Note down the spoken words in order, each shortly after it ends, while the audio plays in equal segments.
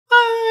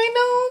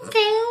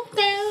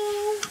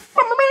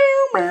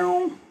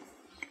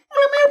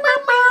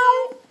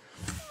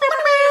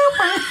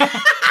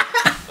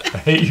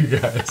hate you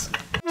guys.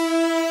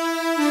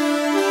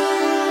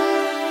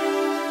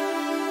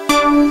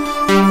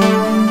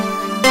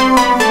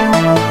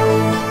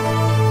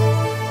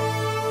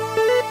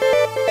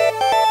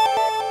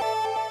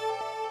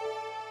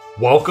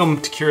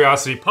 Welcome to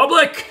Curiosity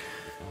Public.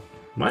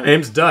 My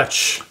name's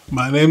Dutch.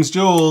 My name's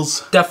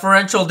Jules.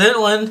 Deferential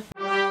Dylan.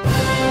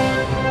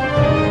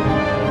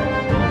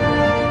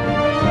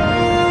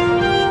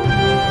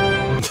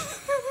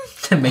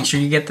 Make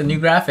sure you get the new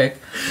graphic.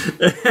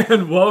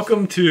 And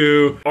welcome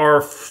to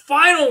our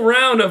final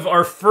round of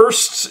our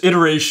first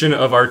iteration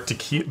of our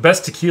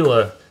best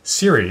tequila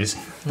series,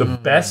 the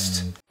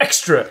best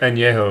extra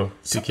añejo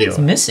tequila. Something's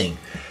missing.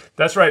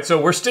 That's right. So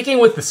we're sticking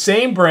with the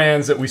same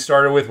brands that we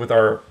started with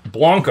our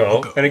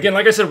Blanco. And again,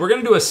 like I said, we're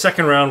going to do a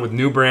second round with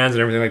new brands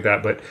and everything like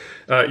that. But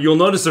you'll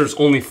notice there's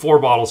only 4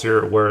 bottles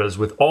here, whereas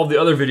with all the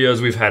other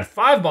videos, we've had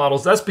 5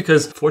 bottles. That's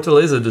because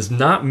Fortaleza does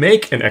not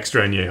make an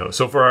extra añejo.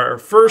 So for our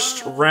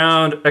first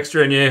round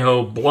extra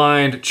añejo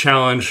blind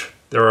challenge,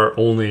 there are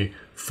only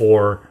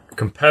 4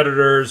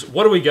 competitors.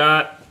 What do we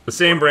got? The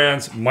same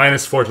brands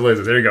minus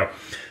Fortaleza. There you go.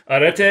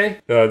 Arete,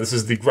 this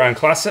is the Gran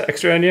Clase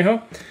extra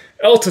añejo.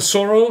 El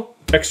Tesoro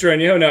extra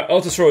añejo. Now,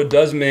 El Tesoro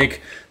does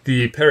make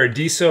the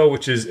Paradiso,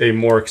 which is a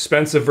more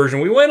expensive version.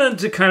 We went on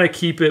to kind of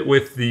keep it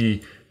with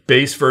the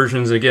base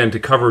versions, again, to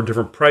cover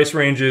different price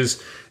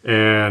ranges.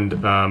 And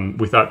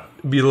we thought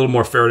it'd be a little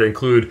more fair to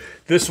include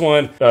this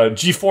one.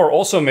 G4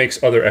 also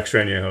makes other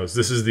extra añejos.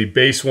 This is the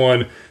base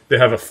one. They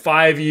have a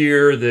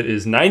 5-year that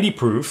is 90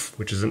 proof,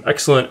 which is an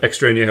excellent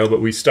extra añejo,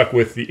 but we stuck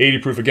with the 80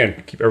 proof.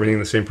 Again, keep everything in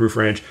the same proof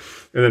range.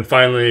 And then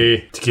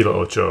finally, Tequila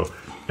Ocho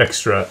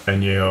extra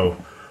añejo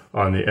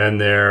on the end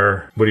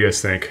there. What do you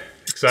guys think?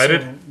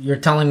 Excited? So you're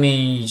telling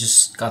me you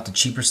just got the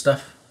cheaper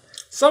stuff?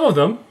 Some of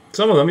them,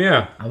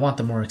 yeah. I want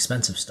the more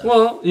expensive stuff.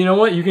 Well, you know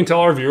what? You can tell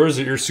our viewers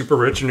that you're super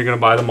rich and you're going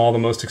to buy them all the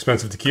most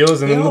expensive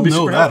tequilas, and then they'll be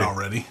super happy.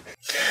 Already.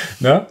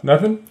 No,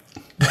 nothing.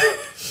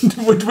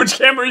 Which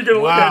camera are you going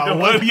to look at?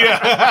 What? Yeah.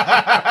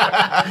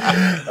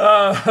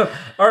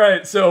 All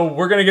right, so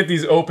we're going to get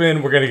these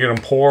open. We're going to get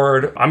them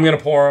poured. I'm going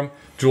to pour them.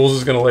 Jules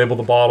is going to label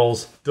the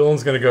bottles.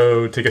 Dylan's going to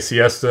go take a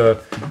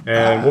siesta.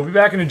 And we'll be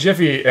back in a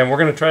jiffy, and we're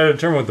going to try to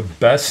determine what the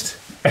best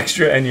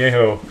extra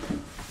añejo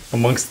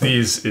amongst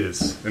these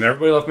is. And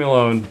everybody left me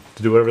alone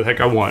to do whatever the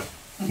heck I want.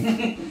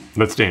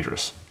 That's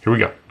dangerous. Here we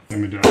go. Let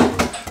me do it.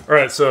 All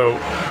right, so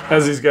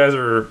as these guys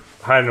are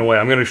hiding away,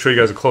 I'm going to show you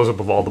guys a close-up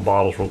of all the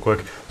bottles real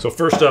quick. So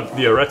first up,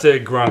 the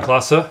Arete Gran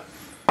Clase.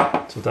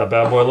 That's what that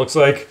bad boy looks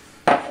like.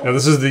 Now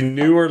this is the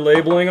newer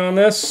labeling on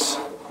this.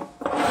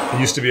 It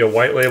used to be a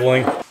white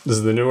labeling. This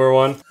is the newer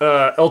one.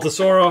 El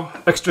Tesoro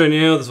Extra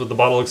Añejo. This is what the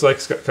bottle looks like.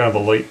 It's got kind of a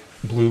light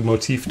blue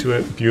motif to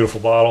it.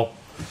 Beautiful bottle.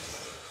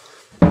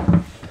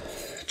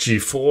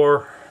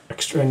 G4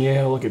 Extra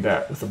Añejo. Look at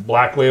that. With the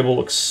black label.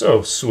 Looks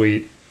so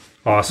sweet.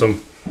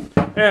 Awesome.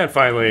 And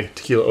finally,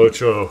 Tequila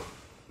Ocho.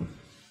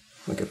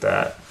 Look at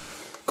that.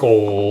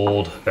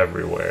 Gold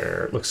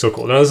everywhere. It looks so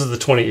cool. Now this is the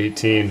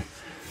 2018.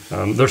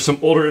 There's some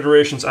older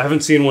iterations. I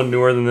haven't seen one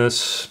newer than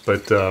this,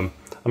 but I'm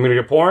going to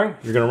get pouring.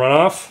 You're going to run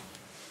off.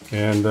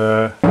 And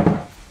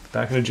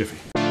back in a jiffy.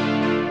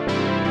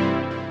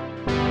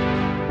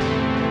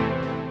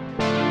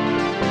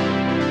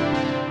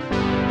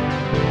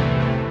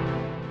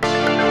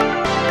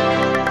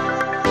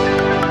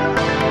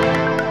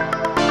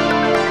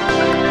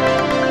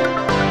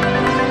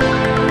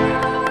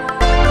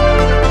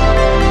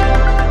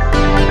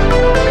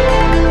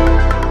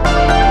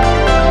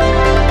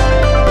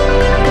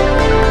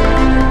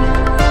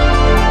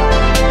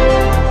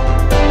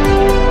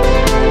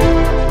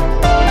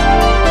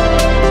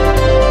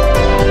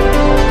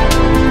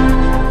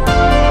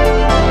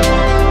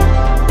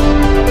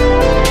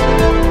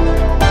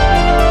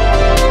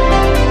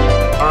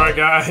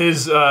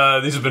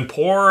 These have been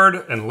poured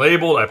and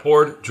labeled. I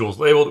poured, Jules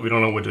labeled. We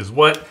don't know what is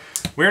what.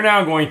 We're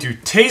now going to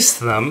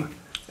taste them,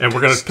 and we're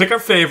going to pick our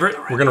favorite.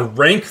 We're going to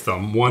rank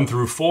them 1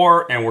 through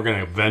 4, and we're going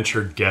to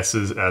venture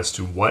guesses as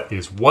to what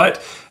is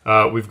what.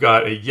 We've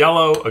got a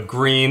yellow, a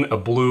green, a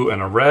blue,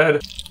 and a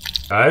red.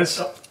 Guys,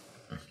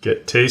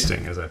 get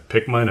tasting as I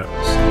pick my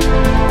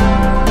nose.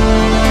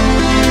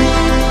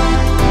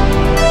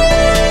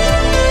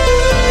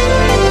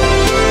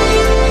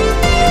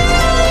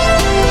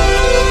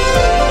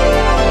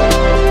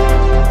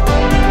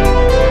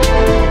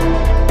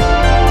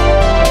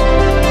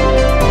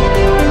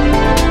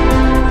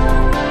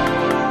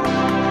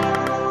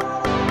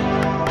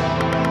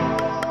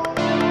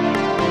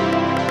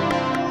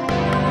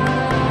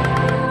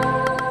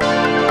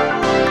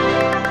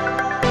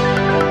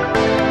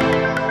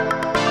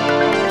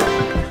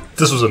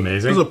 This was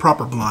amazing. This was a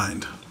proper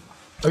blind.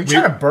 Are you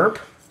trying to burp?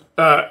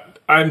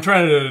 I'm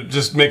trying to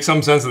just make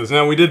some sense of this.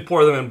 Now, we did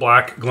pour them in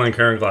black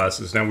Glencairn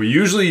glasses. Now, we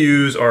usually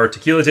use our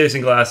tequila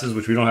tasting glasses,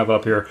 which we don't have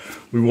up here.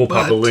 We will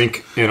pop a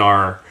link in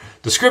our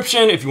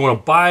description if you want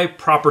to buy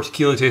proper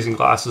tequila tasting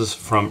glasses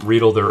from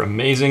Riedel. They're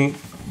amazing.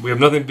 We have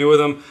nothing to do with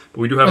them,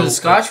 but we do have the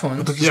Scotch ones.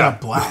 But they're just not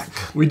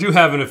black. We do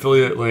have an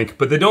affiliate link,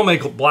 but they don't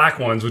make black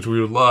ones, which we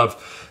would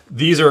love.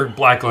 These are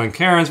Black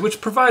Glencairns,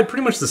 which provide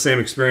pretty much the same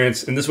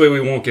experience. And this way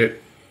we won't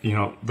get,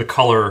 the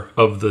color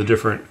of the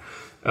different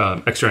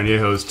extra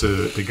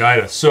añejos to guide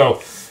us.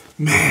 So,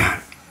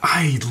 man,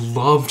 I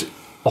loved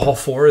all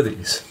 4 of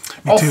these.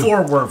 All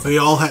 4 were They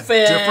all had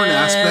different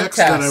aspects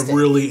that I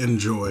really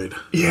enjoyed.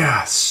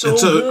 Yeah, so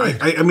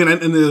good. I mean,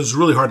 and it was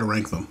really hard to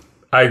rank them.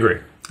 I agree.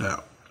 Yeah.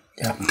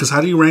 Because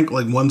how do you rank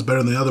like one's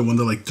better than the other when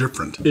they're like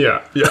different?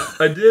 Yeah.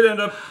 I did end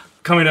up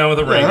coming down with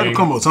a I had to ranking.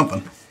 come up with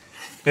something.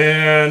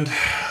 And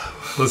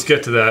let's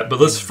get to that. But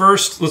let's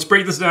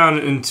break this down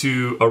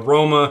into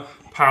aroma,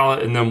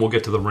 palette, and then we'll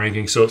get to the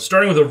ranking. So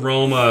starting with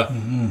aroma,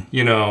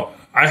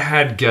 I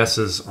had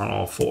guesses on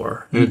all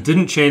 4. And it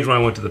didn't change when I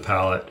went to the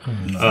palette.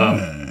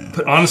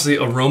 But honestly,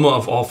 aroma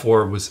of all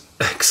 4 was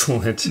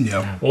excellent.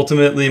 Yeah.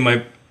 Ultimately,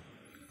 I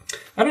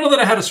don't know that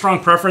I had a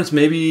strong preference.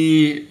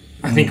 Maybe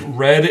I think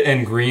red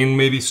and green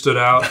maybe stood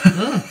out.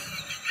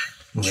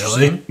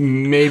 Really?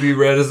 Maybe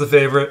red is the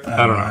favorite.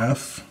 I don't know.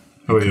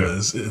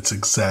 Because it's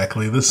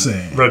exactly the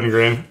same. Red and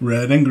green.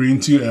 Red and green,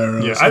 2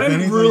 arrows. Yeah, I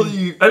didn't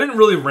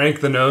really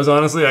rank the nose,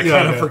 honestly. I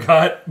kind of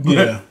forgot. But.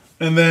 Yeah.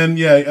 And then,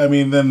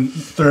 then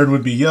third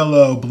would be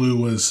yellow, blue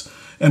was...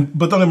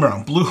 But don't get me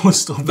wrong, blue was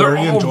still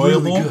very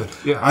enjoyable. Really good.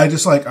 Yeah.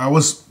 I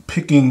was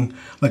picking,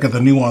 like, at the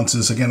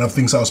nuances, again, of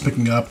things I was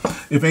picking up.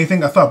 If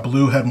anything, I thought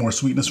blue had more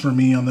sweetness for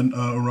me on the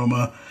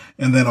aroma.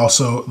 And then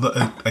also,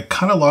 I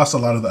kind of lost a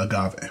lot of the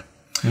agave.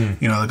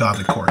 The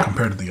agave core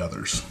compared to the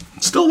others.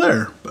 It's still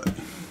there, but...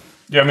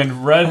 Yeah, I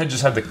mean, red had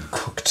just had the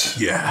cooked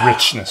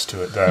richness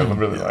to it that I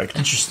really liked.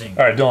 Interesting.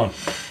 All right, Dylan.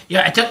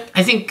 Yeah,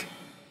 I think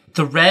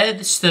the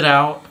red stood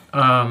out.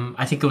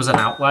 I think it was an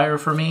outlier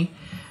for me.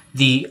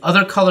 The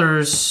other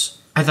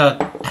colors I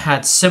thought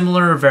had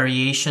similar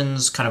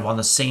variations, kind of on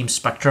the same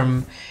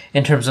spectrum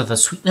in terms of the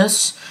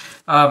sweetness.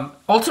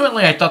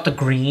 Ultimately, I thought the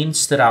green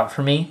stood out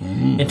for me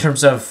in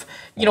terms of,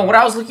 what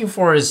I was looking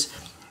for is,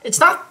 it's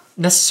not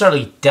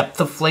necessarily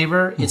depth of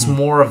flavor, it's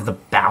more of the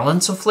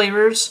balance of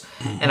flavors.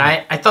 And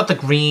I thought the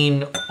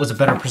green was a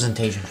better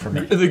presentation for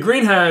me. The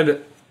green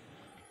had,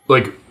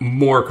 like,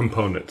 more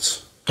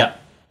components. Yeah.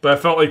 But I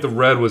felt like the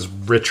red was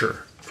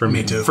richer. For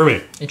me too. For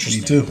me.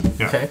 Interesting. Me too.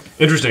 Yeah. Okay.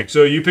 Interesting.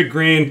 So you picked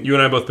green. You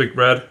and I both picked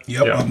red.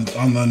 Yep, Yeah.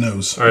 on the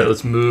nose. All right,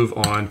 let's move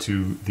on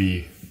to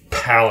the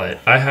palette.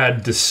 I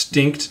had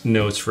distinct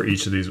notes for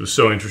each of these. It was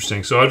so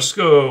interesting. So I'll just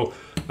go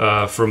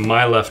from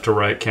my left to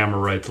right, camera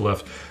right to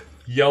left.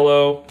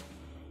 Yellow,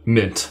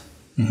 mint.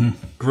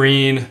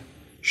 Green,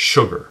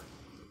 sugar.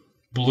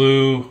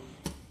 Blue,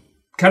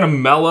 kind of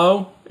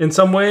mellow in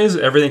some ways.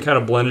 Everything kind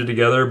of blended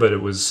together, but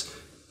it was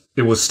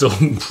still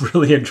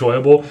really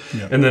enjoyable.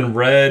 Yeah. And then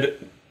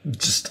red,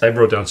 I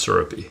wrote down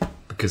syrupy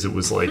because it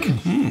was like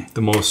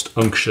the most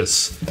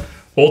unctuous.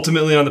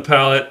 Ultimately on the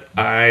palette,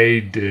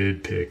 I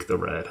did pick the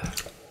red.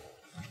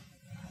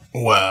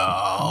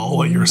 Well,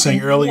 what you were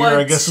saying earlier,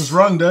 I guess, is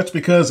wrong, Dutch,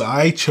 because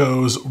I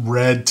chose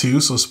red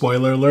too. So,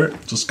 spoiler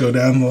alert, just go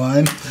down the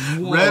line.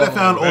 Whoa. Red, I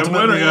found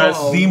ultimately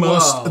the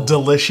most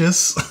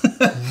delicious.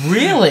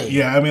 Really?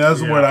 Yeah, I mean,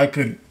 that's the word I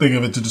could think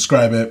of it to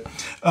describe it.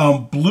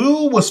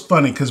 Blue was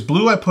funny because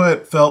blue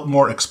felt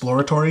more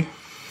exploratory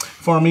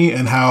for me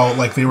and how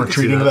like they were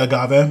treating the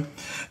agave.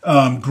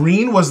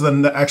 Green was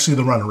actually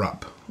the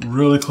runner-up.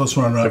 Really close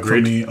runner-up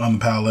for me on the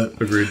palette.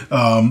 Agreed.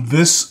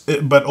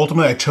 But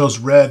ultimately I chose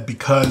red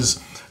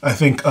because I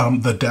think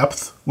the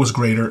depth was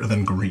greater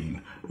than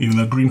green. Even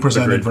though green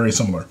presented very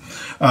similar.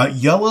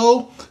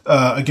 Yellow,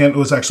 again, it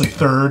was actually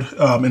third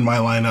in my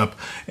lineup.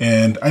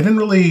 And I didn't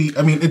really,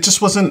 it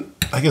just wasn't,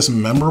 I guess,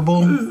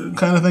 memorable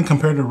kind of thing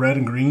compared to red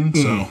and green.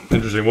 So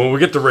Interesting. Well, we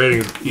get to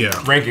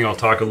ranking, I'll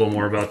talk a little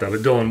more about that. But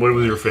Dylan, what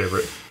was your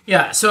favorite?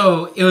 Yeah,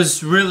 so it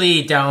was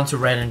really down to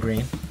red and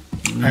green.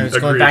 I was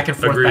going back and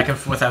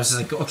forth. I was just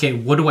like, okay,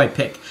 what do I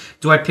pick?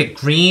 Do I pick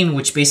green,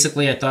 which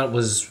basically I thought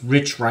was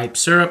rich, ripe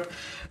syrup?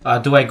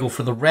 Do I go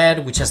for the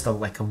red, which has a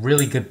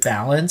really good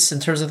balance in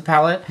terms of the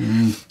palette?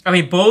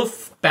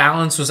 Both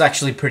balance was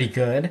actually pretty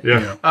good.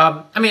 Yeah.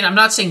 I'm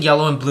not saying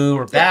yellow and blue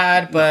are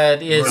bad,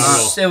 but it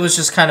was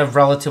just kind of,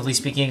 relatively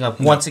speaking,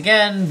 once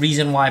again,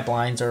 reason why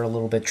blinds are a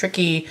little bit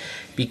tricky,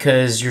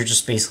 because you're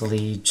just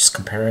basically just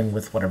comparing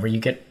with whatever you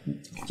get,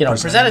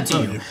 presented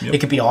to you. Yep. It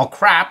could be all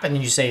crap, and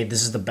then you say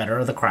this is the better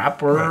of the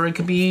crap, or it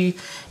could be,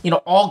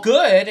 all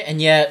good,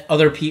 and yet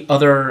other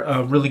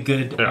really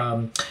good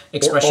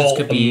expressions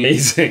could be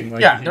amazing.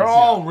 They're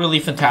all really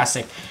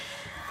fantastic.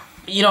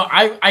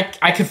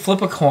 I could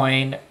flip a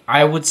coin.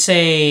 I would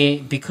say,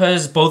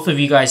 because both of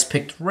you guys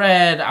picked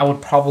red, I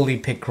would probably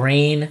pick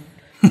green.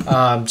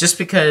 Just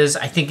because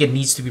I think it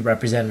needs to be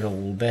represented a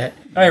little bit.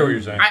 I hear what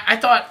you're saying. I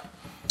thought,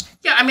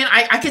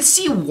 I could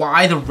see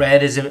why the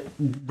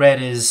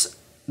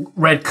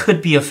red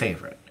could be a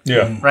favorite.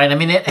 Yeah. Right?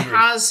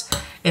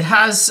 It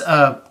has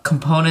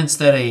components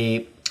that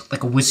a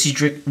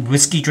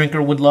whiskey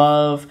drinker would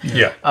love.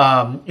 Yeah.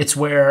 It's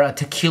where a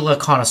tequila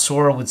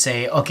connoisseur would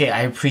say, okay,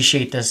 I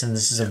appreciate this, and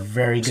this is a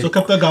very good, look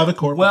up the agave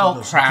core.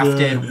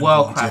 well-crafted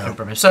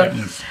bourbon. So,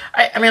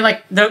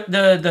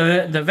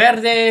 the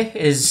verde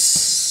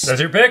is That's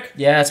your pick?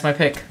 Yeah, that's my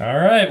pick. All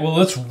right. Well,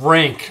 let's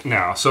rank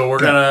now. So we're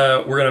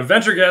gonna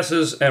venture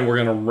guesses and we're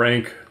gonna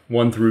rank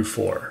 1 through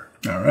 4.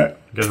 All right.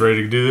 You guys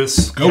ready to do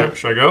this? Go. Yeah,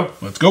 should I go?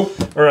 Let's go.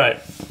 All right.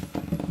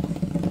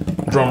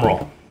 Drum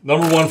roll.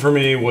 Number 1 for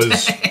me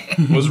was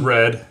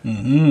red.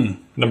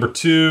 Mm-hmm. Number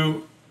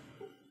 2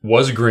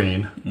 was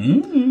green.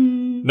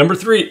 Mm-hmm. Number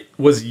 3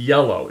 was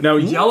yellow. Now,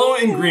 yellow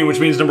and green, which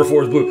means number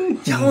 4 is blue.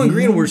 Yellow and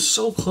green were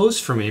so close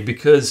for me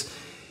because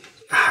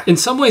in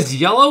some ways,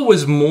 yellow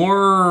was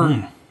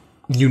more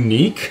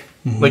unique.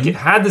 Mm-hmm. Like, it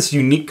had this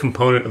unique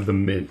component of the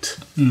mint,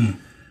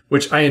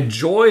 which I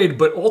enjoyed,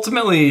 but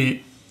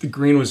ultimately, the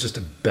green was just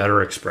a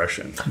better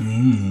expression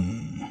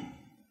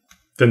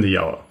than the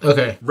yellow.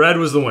 Okay. Red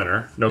was the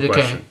winner, no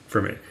question,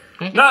 for me.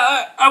 Okay. No,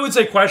 I would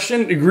say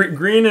question.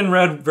 Green and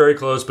red, very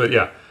close, but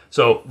yeah.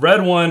 So,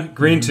 red 1,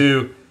 green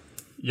 2,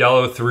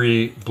 yellow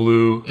 3,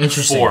 blue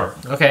 4.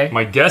 Okay.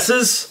 My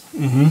guesses,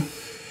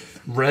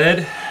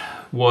 red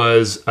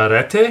was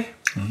arete,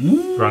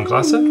 Gran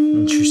Clase.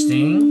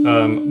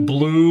 Interesting.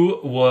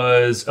 Blue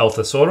was el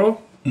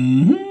tesoro.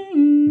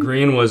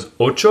 Green was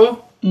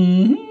ocho.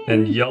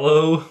 And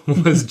yellow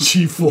was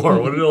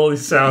G4. What did all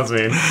these sounds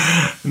mean?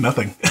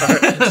 Nothing.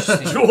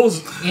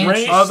 Jules,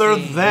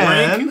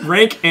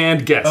 rank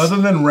and guess. Other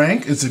than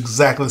rank, it's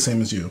exactly the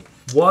same as you.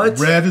 What?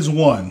 Red is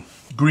 1,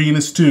 green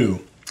is 2,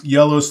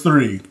 yellow is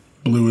 3,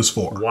 blue is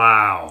 4.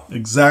 Wow.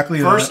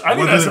 Exactly. First, I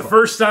think that's the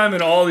first time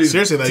in all these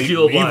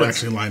tequila we've blinds.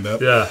 actually lined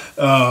up. Yeah.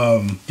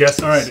 Guesses.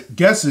 All right,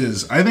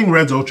 guesses. I think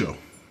red's ocho.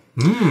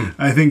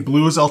 I think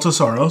blue is el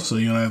tesoro, so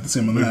you and I have the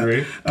same on that.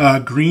 Agree.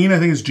 Green, I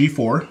think, is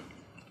G4.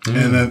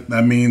 And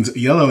that means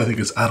yellow, I think,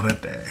 is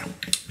arete.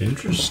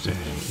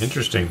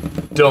 Interesting.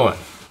 Dylan,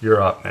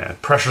 you're up, man.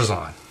 Pressure's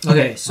on.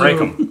 Okay, so rank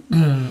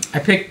them. I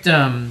picked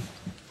the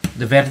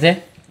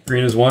verde.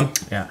 Green is 1.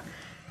 Yeah.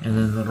 And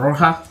then the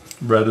roja.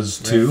 Red is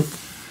 2. Hang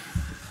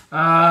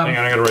on,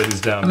 I gotta write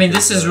these down. I mean,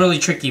 this is really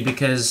tricky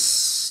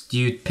because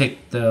you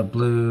pick the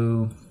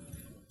blue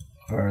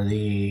or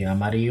the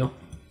amarillo.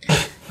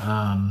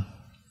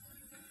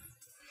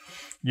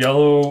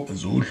 Yellow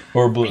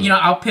or blue? You know,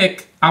 I'll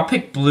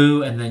pick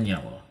blue and then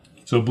yellow.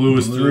 So blue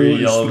is 3,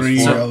 yellow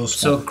is 4.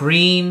 So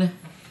green,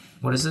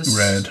 what is this?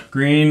 Red.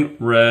 Green,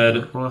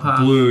 red, Roja.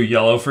 Blue,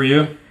 yellow for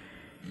you?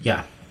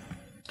 Yeah.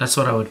 That's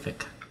what I would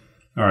pick.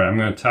 All right, I'm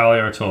going to tally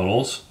our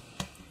totals.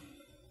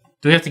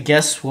 Do we have to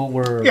guess what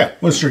we're... Yeah,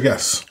 what's your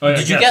guess? Oh, yeah,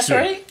 Did you guess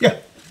already? Yeah.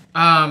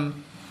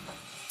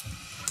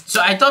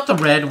 So I thought the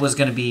red was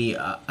going to be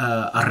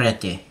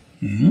arete.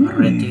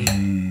 Arete.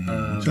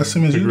 Just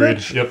same as you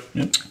did? Yep.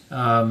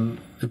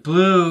 The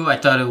blue, I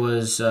thought it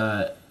was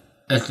el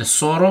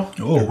tesoro.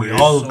 Oh, we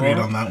all agreed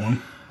on that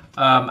one.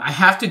 I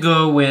have to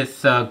go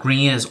with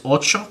green as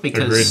ocho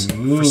because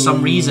for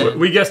some reason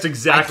We guessed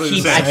exactly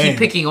the same. I keep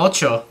picking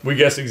ocho. We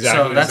guessed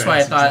exactly So that's why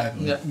I thought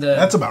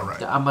That's about right.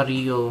 the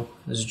amarillo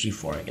is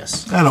G4, I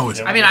guess. That always.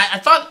 I mean, I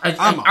thought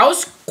I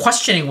was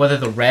questioning whether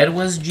the red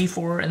was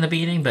G4 in the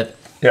beginning, but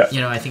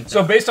you know, I think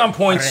so. Based on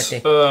points,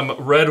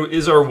 red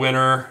is our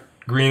winner,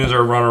 green is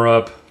our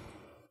runner-up,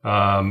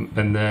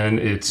 and then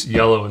it's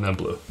yellow and then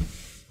blue.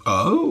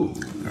 Oh,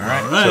 all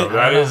right. So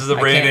that is the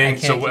rating.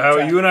 So how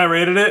you and I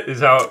rated it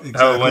is how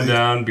it went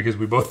down because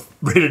we both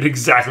rated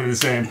exactly the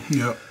same.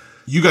 Yep.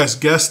 You guys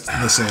guessed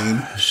the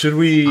same. Should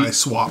we? I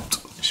swapped.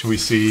 Should we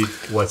see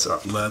what's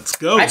up? Let's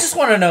go. I just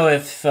want to know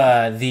if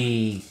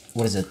the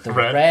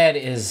red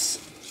is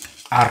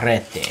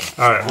arete.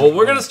 All right. Well,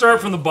 we're gonna start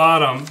from the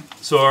bottom.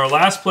 So our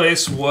last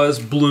place was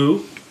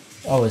blue.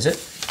 Oh, is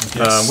it?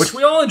 Yes. Which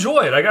we all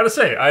enjoyed. I gotta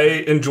say, I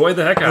enjoyed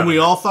the heck out of it. And we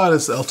all thought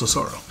it's El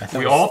Tesoro.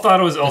 We all thought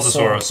it was El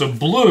Tesoro. So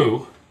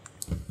blue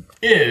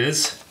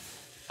is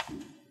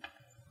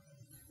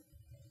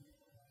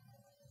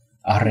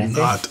arete.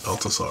 Not El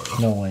Tesoro.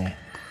 No way.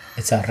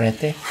 It's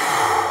arete.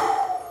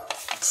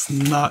 It's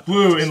not.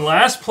 Blue in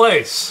last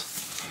place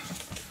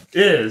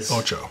is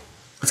Ocho.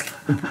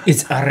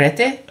 It's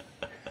arete?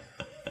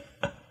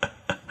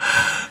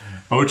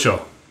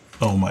 Ocho.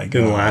 Oh my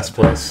god. In last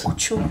place.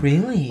 Ocho,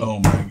 really? Oh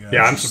my god.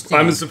 Yeah,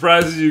 I'm as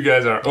surprised as you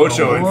guys are.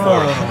 Ocho and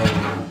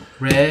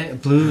 4.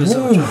 Red, blue is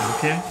ocho.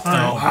 Okay.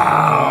 Oh my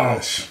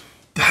gosh.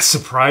 That's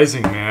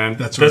surprising, man.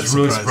 That's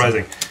really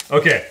surprising.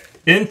 Okay,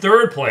 in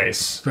third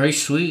place, Very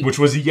sweet. which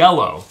was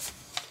yellow.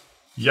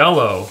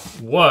 Yellow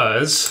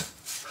was.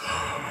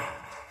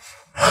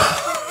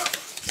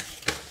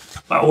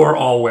 Oh, we're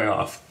all way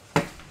off.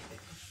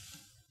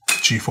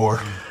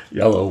 G4.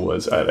 Yellow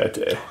was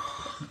arete.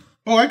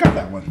 Oh, I got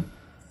that one.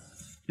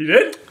 You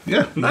did?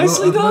 Yeah.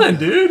 Nicely done,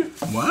 dude.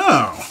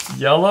 Wow.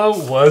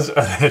 Yellow was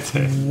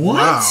arete. What?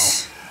 Wow.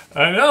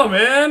 I know,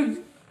 man.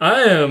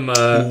 I am.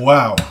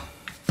 Wow.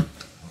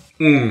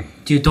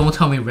 Dude, don't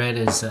tell me red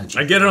is G4.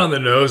 I get it on the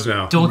nose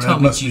now. Don't Red tell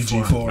me must be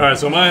G4. G4. All right,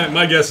 so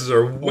my guesses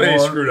are way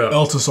screwed up.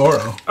 El Tesoro.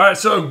 All right,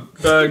 so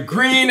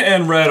green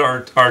and red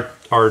are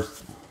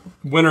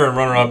winner and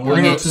runner up.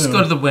 Okay, just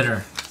go to the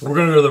winner. We're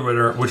gonna go to the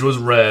winner, which was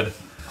red,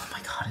 Oh my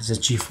god, is it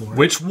G4?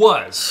 which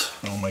was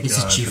Oh my Is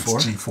it god. G4?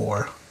 It's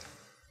G4.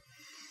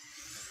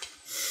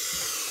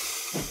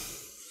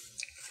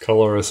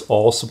 color us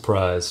all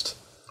surprised.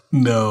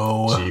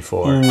 No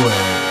G4.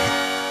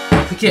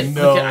 way. Look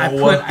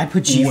at, I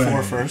put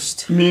G4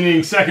 first.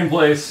 Meaning second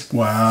place.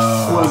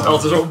 Wow. Was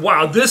Altazoro.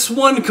 Wow, this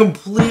one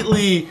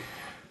completely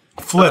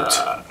Flipped.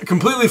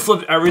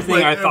 flipped everything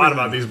Like I thought everything.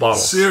 about these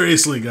bottles.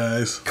 Seriously,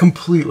 guys.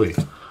 Completely.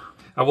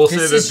 I will say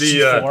This that is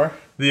G4.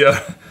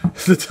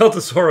 the Del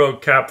Tesoro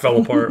cap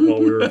fell apart while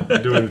we were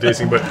doing the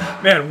tasting, but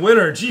man,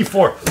 winner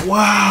G4.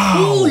 Wow.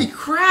 Holy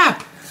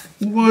crap!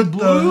 What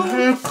the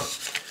heck?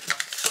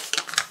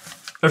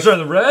 I'm sorry,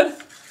 the red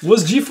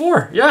was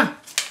G4. Yeah.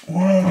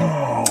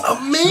 Wow.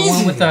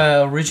 Amazing. With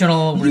the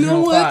original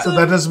what? thought. So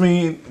that does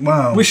mean,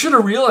 wow. We should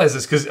have realized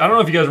this because I don't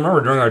know if you guys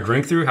remember during our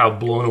drink through how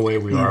blown away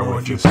we are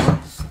with this. The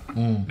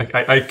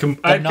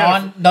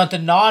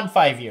non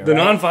 5 year. The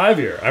non 5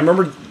 year. I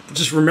remember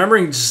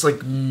remembering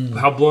like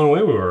how blown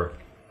away we were.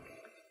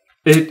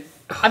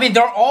 I mean,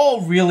 they're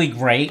all really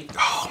great.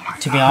 Oh my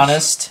to be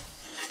honest,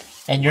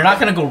 and you're not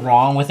going to go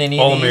wrong with any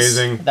all of these.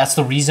 amazing. That's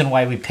the reason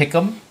why we pick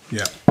them,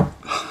 Yeah.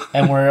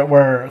 and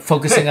we're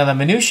focusing on the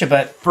minutia.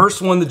 But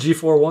First one, the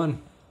G4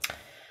 won.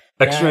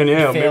 Extra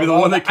yeah, Añejo, maybe the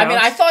one that counts. I mean,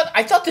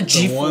 I thought the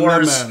G4s. one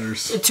that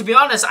matters. To be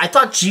honest, I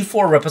thought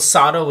G4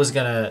 Reposado was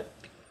gonna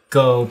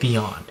go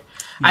beyond.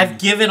 I've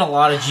given a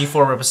lot of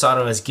G4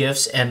 Reposado as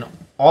gifts, and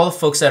all the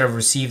folks that have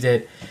received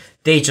it,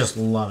 they just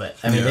love it.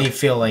 I mean, they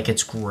feel like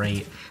it's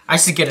great. I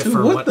used to get it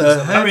for What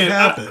the heck I mean,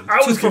 happened? I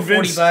was for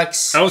convinced.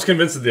 $40. I was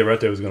convinced that the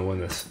Arete was going to win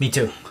this. Me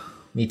too.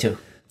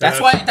 That's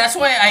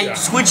why I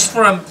switched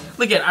from.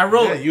 Look at I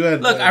wrote. Yeah, you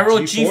had, I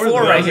wrote G4 G4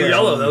 there. right That was the here.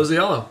 yellow. That was the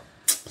yellow.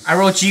 I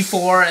wrote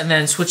G4 and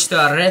then switched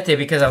to Arete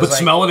because I was But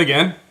like, smell it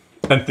again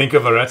and think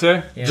of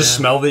Arete. Yeah. Just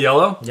smell the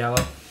yellow,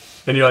 yellow.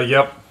 and you're like,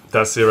 "Yep,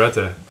 that's the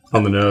Arete."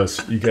 On the nose,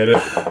 you get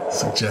it.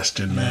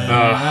 Suggestion, man.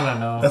 I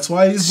don't know. That's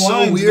why he's So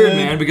blind, weird,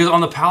 man. Because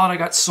on the palate, I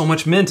got so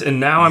much mint, and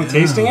now I'm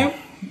tasting it.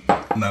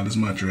 Not as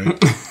much, right?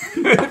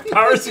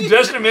 Power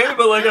suggestion, maybe,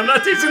 but like I'm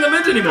not tasting the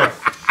mint anymore.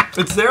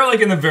 It's there, like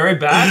in the very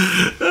back.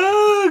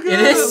 Oh, God, It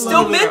is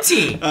still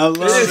minty. I love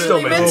It is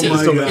still minty. minty. Oh, my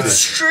Still God. minty.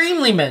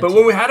 Extremely minty. But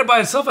when we had it by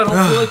itself, I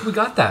don't feel like we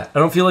got that. I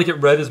don't feel like it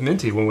read as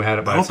minty when we had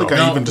it by I don't itself.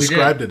 think I No, even we did.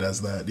 described it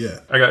as that. Yeah.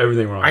 I got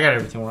everything wrong. I got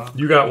everything wrong.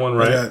 You got one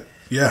right.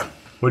 Yeah.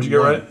 What'd you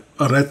get right?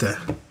 Arete.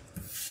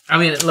 I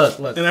mean, look.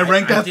 And I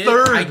ranked that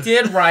third. I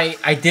did write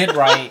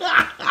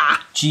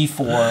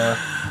G4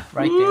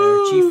 right there.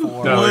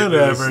 G4. No.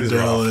 Whatever, This is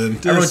rough.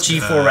 Dylan. I wrote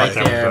G4 right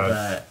can't there, with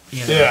but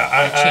you know,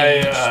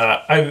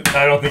 Yeah, I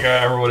don't think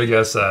I ever would have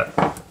guessed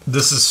that.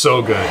 This is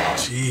so good.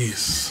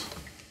 Jeez.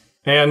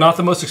 And not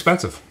the most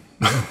expensive.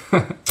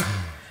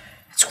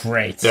 it's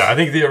great. Yeah, I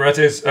think the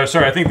Aretes,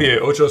 I think the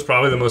Ocho is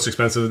probably the most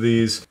expensive of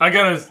these.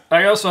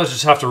 I also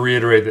just have to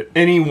reiterate that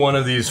any one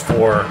of these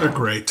four, They're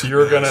great.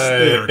 you're Yes,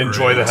 they gonna are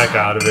enjoy great. the heck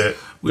out of it.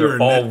 We They're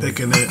were all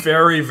nitpicking it.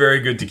 very, very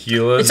good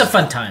tequilas. It's a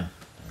fun time.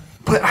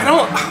 But I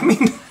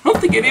don't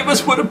think any of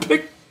us would have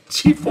picked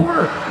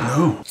G4.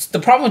 No. The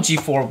problem with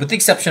G4, with the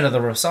exception of the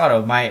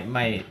Rosado,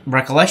 my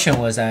recollection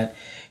was that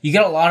you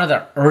get a lot of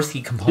the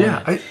earthy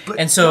component. Yeah,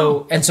 and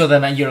so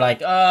then you're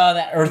like, oh,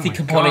 that earthy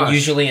component gosh.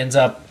 usually ends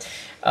up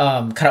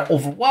kind of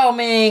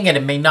overwhelming, and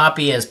it may not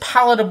be as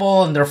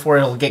palatable, and therefore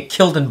it'll get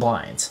killed in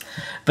blinds.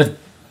 But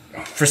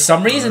for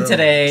some reason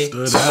today,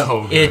 Stood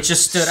out. it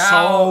just stood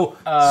out.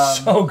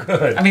 So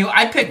good. I mean,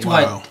 I picked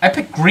Wow. I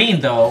picked green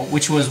though,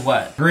 which was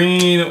what?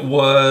 Green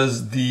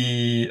was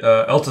the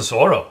El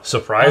Tesoro,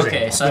 surprising.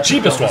 Okay, so the I picked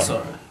cheapest El one.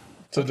 Tesoro.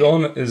 So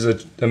Dylan is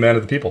a man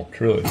of the people,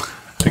 truly.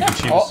 Pick the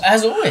cheapest. Oh,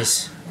 as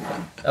always,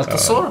 El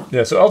Tesoro.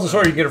 Yeah, so El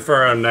Tesoro you get it for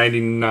around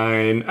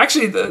 99.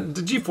 Actually, the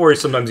G4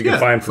 sometimes you can Yeah,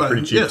 find for fine,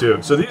 pretty cheap yeah. too.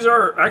 So these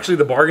are actually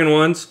the bargain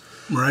ones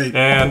Right.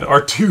 and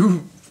our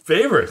two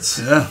favorites.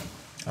 Yeah.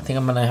 I think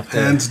I'm gonna have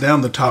to Hands down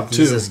the top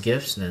use two. as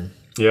gifts then.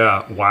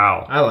 Yeah,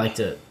 wow. I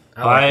liked it.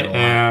 I liked it a lot.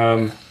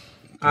 am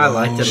I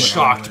liked it.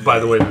 shocked by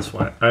the way this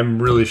went.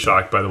 I'm really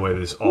shocked by the way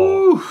this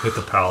all hit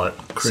the palate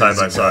side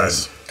by Crazy, side.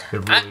 guys.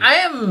 It really- I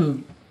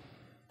am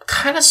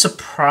kind of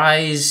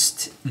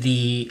surprised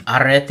the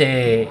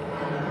Arete,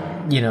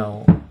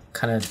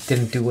 kind of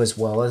didn't do as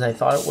well as I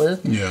thought it would.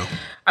 Yeah.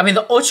 I mean,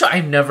 the Ocho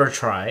I've never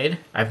tried.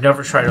 I've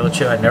never tried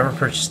Ocho. I've never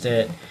purchased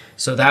it.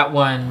 So that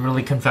one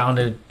really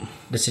confounded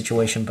the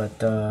situation. But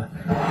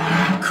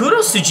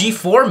kudos to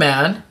G4,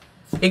 man.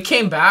 It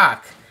came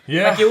back.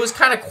 Yeah. Like it was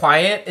kind of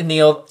quiet in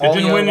the all didn't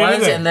the other win ones,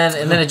 anything. and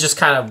then it just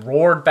kind of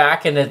roared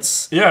back, and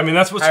it's Yeah, I mean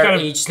that's what's Higher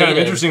kind age of stated.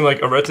 interesting.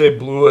 Like Arete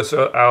blew us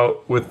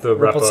out with the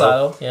Repo.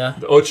 Reposado, yeah.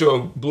 The Ocho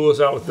blew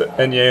us out with the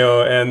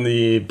Añejo and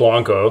the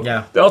Blanco.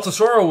 Yeah. The El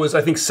Tesoro was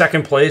I think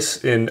second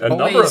place in a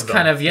number Always of them.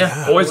 kind of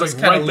Always Always like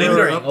kind right of there.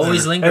 lingering, up there.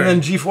 always lingering.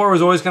 And then G4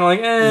 was always kind of like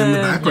In the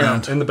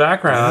background. in the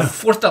background.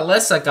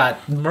 Fortaleza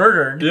got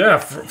murdered. Yeah,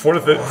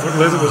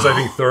 Fortaleza was I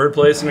think third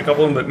place in a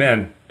couple of them, but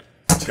man,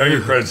 gotta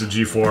give credit to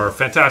G4.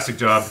 Fantastic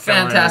job.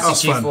 Fantastic That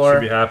was fun. G4.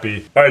 Should be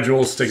happy. All right,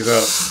 Jules, take us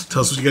out.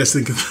 Tell us what you guys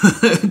think in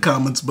the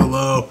comments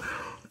below.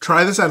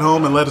 Try this at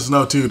home and let us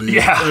know too, dude.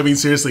 Yeah. I mean,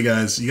 seriously,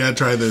 guys, you gotta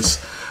try this.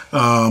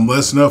 Let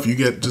us know if you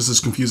get just as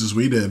confused as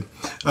we did.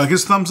 Give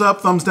us a thumbs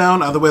up, thumbs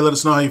down. Either way, let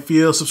us know how you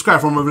feel.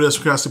 Subscribe for more videos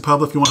from Curiosity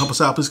Public. If you want to help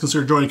us out, please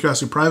consider joining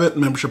Curiosity Private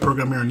membership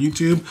program here on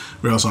YouTube.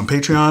 We're also on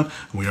Patreon.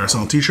 And we are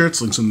selling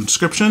t-shirts. Links in the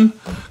description.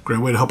 Great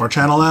way to help our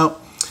channel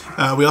out.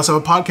 We also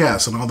have a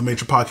podcast on all the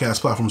major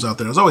podcast platforms out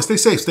there. As always, stay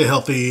safe, stay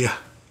healthy.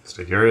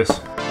 Stay curious.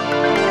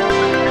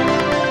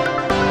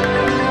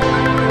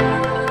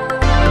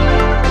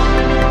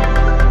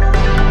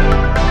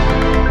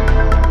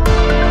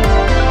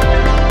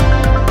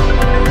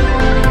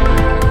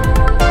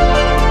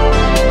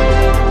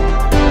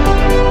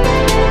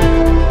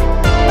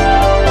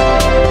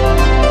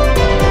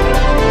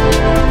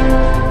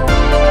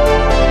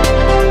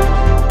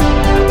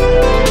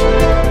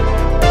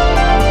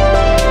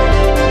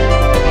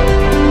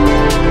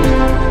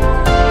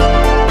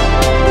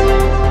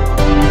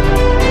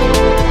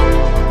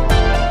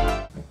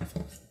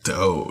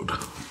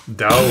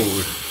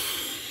 Dowd.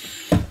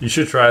 You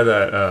should try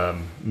that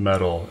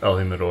metal El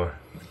Jimador.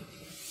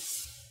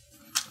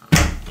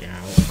 Yeah,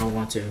 I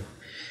want to.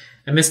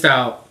 I missed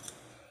out.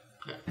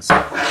 Just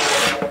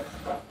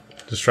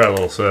try a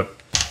little sip.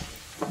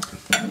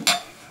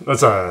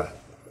 That's a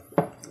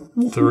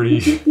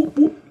 30,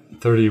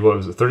 what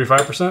was it,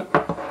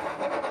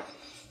 35%?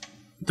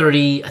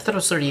 30, I thought it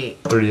was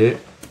 38. 38?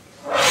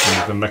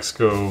 The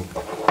Mexico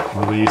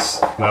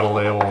release, metal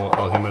label,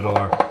 El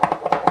Jimador.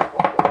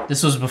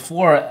 This was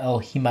before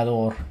El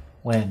Jimador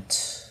went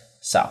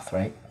south,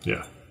 right?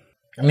 Yeah.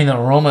 I mean, the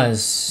aroma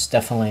is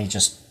definitely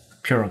just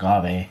pure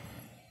agave.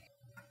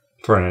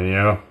 For an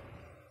Añejo.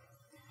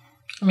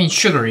 I mean,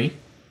 sugary,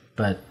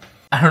 but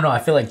I don't know. I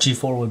feel like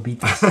G4 would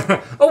beat this.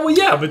 Oh, well,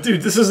 yeah, but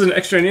dude, this is an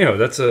extra Añejo.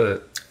 That's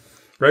a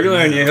regular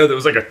Añejo that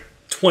was like a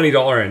 $20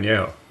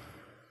 Añejo.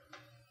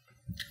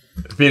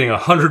 It's beating a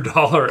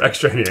 $100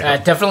 extra Añejo.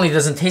 It definitely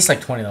doesn't taste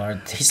like $20.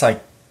 It tastes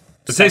like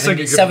it tastes like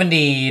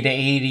 $70 to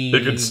 $80.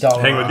 It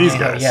could hang with these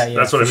guys. Yeah,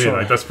 that's what I mean. Sure.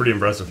 Like, that's pretty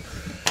impressive.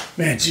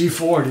 Man,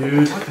 G4,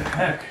 dude. What the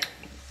heck?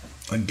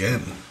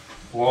 Again.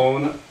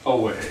 Blown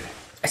away.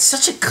 It's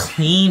such a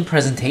clean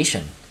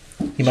presentation.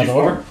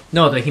 Jimador?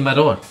 No, the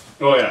Jimador.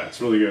 Oh, yeah.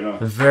 It's really good, huh?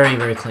 Very,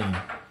 very clean.